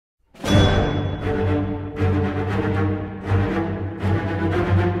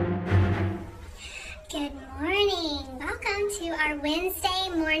Wednesday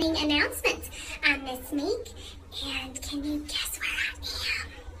morning announcements. I'm Miss Meek, and can you guess where I am?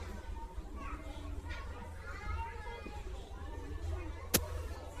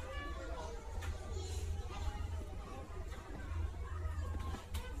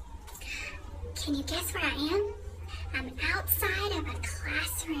 Can you guess where I am? I'm outside of a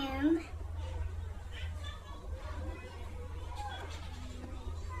classroom.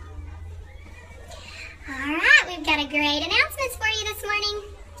 All right, we've got a great announcements for you this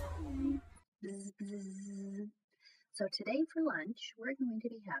morning. So today for lunch, we're going to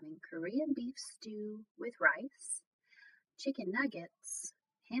be having Korean beef stew with rice, chicken nuggets,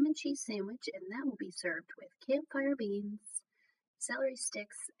 ham and cheese sandwich, and that will be served with campfire beans, celery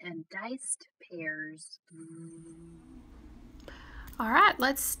sticks, and diced pears. All right,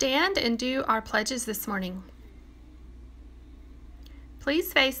 let's stand and do our pledges this morning.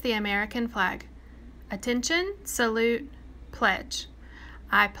 Please face the American flag. Attention, salute, pledge.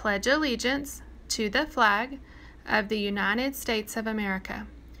 I pledge allegiance to the flag of the United States of America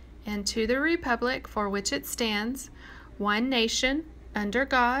and to the republic for which it stands, one nation, under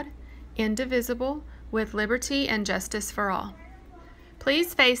God, indivisible, with liberty and justice for all.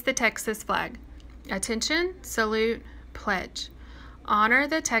 Please face the Texas flag. Attention, salute, pledge. Honor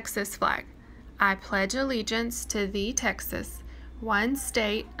the Texas flag. I pledge allegiance to the Texas, one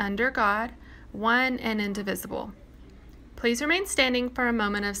state under God, one and indivisible. Please remain standing for a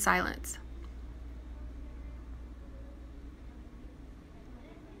moment of silence.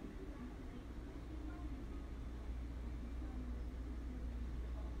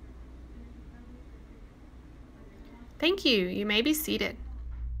 Thank you. You may be seated.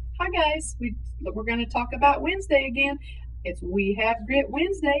 Hi guys, we're going to talk about Wednesday again. It's We Have Grit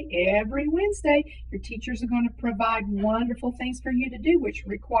Wednesday. Every Wednesday, your teachers are going to provide wonderful things for you to do, which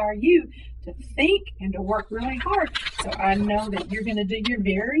require you to think and to work really hard. So I know that you're going to do your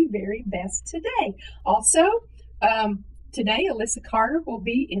very, very best today. Also, today, Alyssa Carter will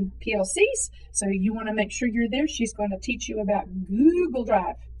be in PLCs, so you want to make sure you're there. She's going to teach you about Google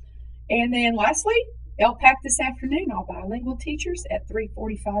Drive. And then lastly, LPAC this afternoon, all bilingual teachers at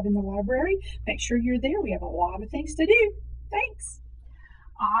 3:45 in the library. Make sure you're there. We have a lot of things to do. Thanks.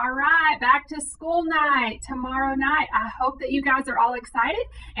 All right, back to school night tomorrow night. I hope that you guys are all excited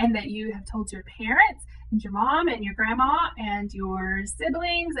and that you have told your parents and your mom and your grandma and your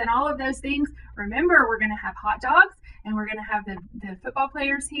siblings and all of those things. Remember, we're going to have hot dogs and we're going to have the football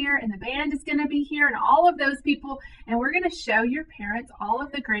players here and the band is going to be here and all of those people. And we're going to show your parents all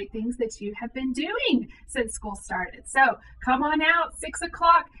of the great things that you have been doing since school started. So come on out, 6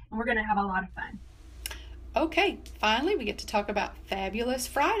 o'clock, and we're going to have a lot of fun. Okay, finally we get to talk about Fabulous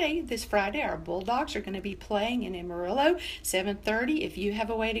Friday. This Friday our Bulldogs are going to be playing in Amarillo, 7:30. If you have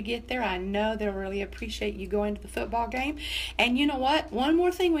a way to get there, I know they'll really appreciate you going to the football game. And you know what? One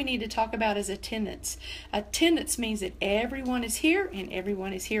more thing we need to talk about is attendance. Attendance means that everyone is here and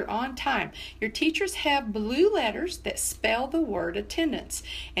everyone is here on time. Your teachers have blue letters that spell the word attendance.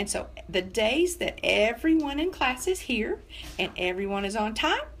 And so the days that everyone in class is here and everyone is on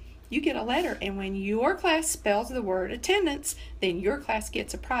time, you get a letter, and when your class spells the word attendance, then your class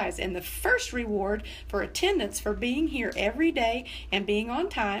gets a prize. And the first reward for attendance, for being here every day and being on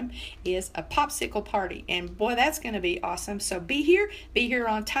time, is a popsicle party. And boy, that's going to be awesome. So be here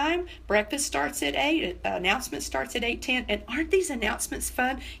on time. Breakfast starts at 8, announcement starts at 8:10. And aren't these announcements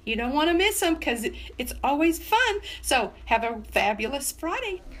fun? You don't want to miss them because it's always fun. So have a fabulous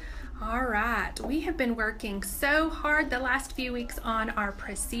Friday. All right, we have been working so hard the last few weeks on our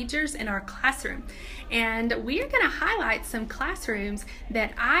procedures in our classroom, and we are going to highlight some classrooms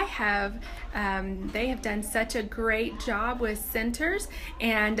that they have done such a great job with centers,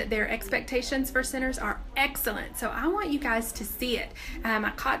 and their expectations for centers are excellent. So I want you guys to see it. I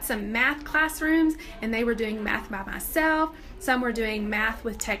caught some math classrooms, and they were doing math by myself. Some were doing math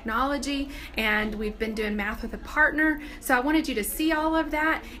with technology, and we've been doing math with a partner. So I wanted you to see all of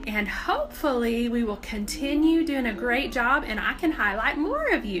that, and hopefully we will continue doing a great job and I can highlight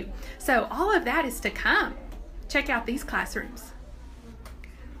more of you. So all of that is to come. Check out these classrooms.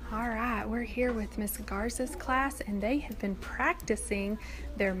 All right, we're here with Miss Garza's class, and they have been practicing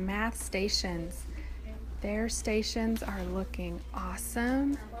their math stations. Their stations are looking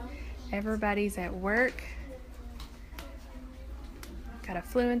awesome. Everybody's at work. Got a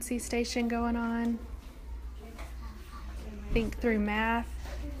fluency station going on. Think through math.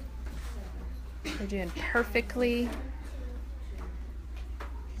 They're doing perfectly.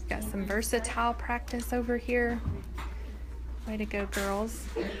 Got some versatile practice over here. Way to go, girls.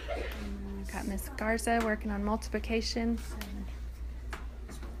 Got Miss Garza working on multiplication.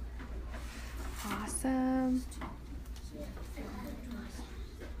 Awesome.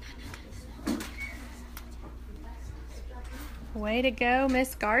 Way to go,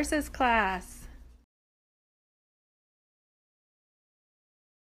 Miss Garza's class.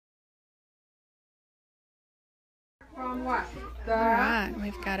 From what? The All right,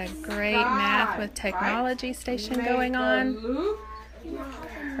 we've got a great math with technology station going on. Loop,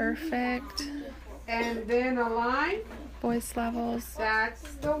 Perfect. and then a line. Voice levels. That's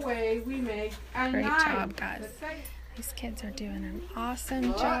the way we make a Great knife. job, guys. These kids are doing an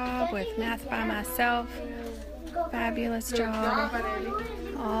awesome job with Math by Myself. Fabulous Good job, job.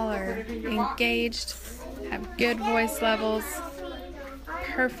 Annie. All are engaged, have good voice levels.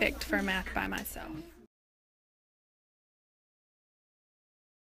 Perfect for Math by Myself.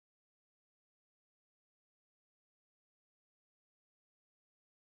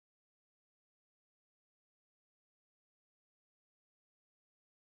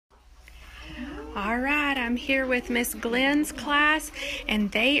 All right, I'm here with Miss Glenn's class, and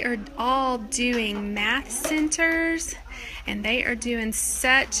they are all doing math centers, and they are doing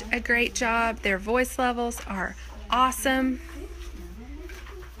such a great job. Their voice levels are awesome.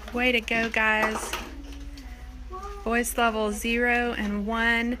 Way to go, guys. Voice level 0 and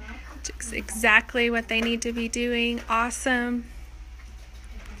 1, just exactly what they need to be doing. Awesome.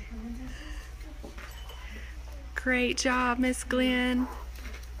 Great job, Miss Glenn.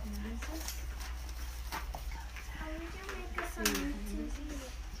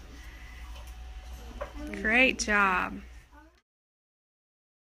 Great job.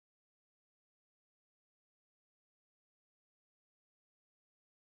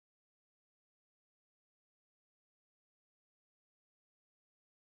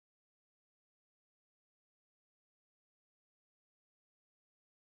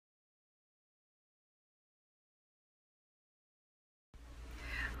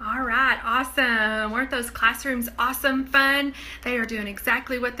 All right, awesome. Weren't those classrooms awesome fun? They are doing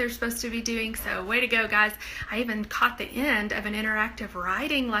exactly what they're supposed to be doing, so way to go, guys. I even caught the end of an interactive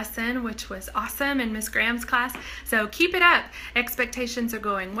writing lesson, which was awesome in Miss Graham's class, so keep it up. Expectations are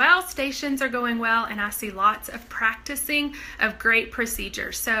going well, stations are going well, and I see lots of practicing of great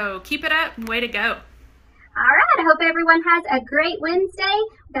procedures, so keep it up and way to go. All right, I hope everyone has a great Wednesday.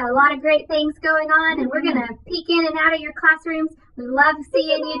 We've got a lot of great things going on, and we're going to peek in and out of your classrooms. We love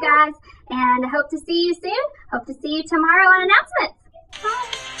seeing you guys, and I hope to see you soon. Hope to see you tomorrow on announcements. Bye.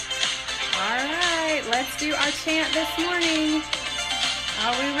 All right, let's do our chant this morning.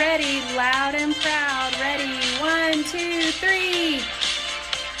 Are we ready? Loud and proud. Ready? 1, 2, 3.